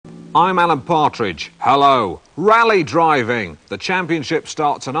I'm Alan Partridge. Hello. Rally driving. The championships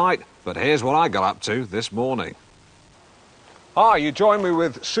start tonight, but here's what I got up to this morning. Hi, you join me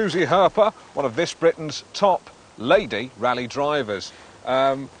with Susie Herper, one of this Britain's top lady rally drivers.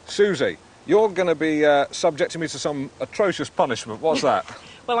 Susie, you're going to be subjecting me to some atrocious punishment. What's that?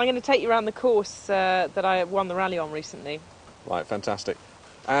 Well, I'm going to take you around the course that I won the rally on recently. Right, fantastic.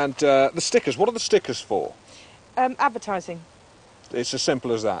 And the stickers, what are the stickers for? Advertising. It's as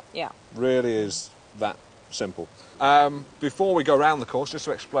simple as that. Yeah. Really is that simple. Before we go around the course, just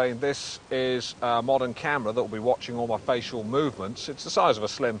to explain, this is a modern camera that will be watching all my facial movements. It's the size of a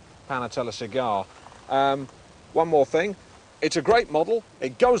slim Panatella cigar. One more thing, it's a great model,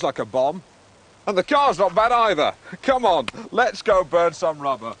 it goes like a bomb, and the car's not bad either. Come on, let's go burn some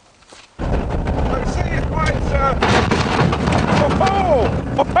rubber. I see you quite, oh,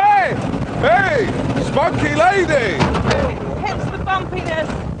 hey, hey, spunky lady. Hence the bumpiness.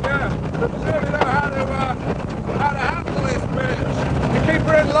 Yeah, certainly know how to handle this bitch. You keep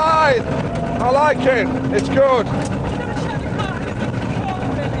her in line. I like it. It's good. You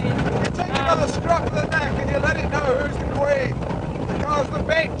take it by the scruff of the neck and you let it know who's the queen. The car's the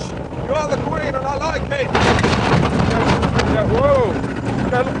bitch. You're the queen and I like it. Yeah, whoa.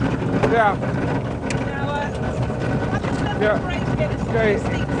 Yeah. Yeah. Okay.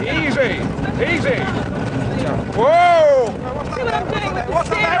 Easy. Easy. Yeah. Whoa. See what I'm doing with the What's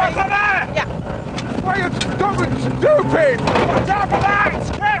steering? What's there? Yeah. Why are you stupid? Watch out for that!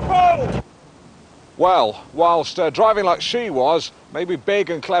 Careful! Well, whilst driving like she was, maybe big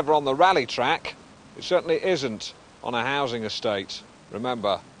and clever on the rally track, it certainly isn't on a housing estate.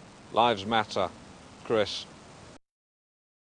 Remember, lives matter. Chris.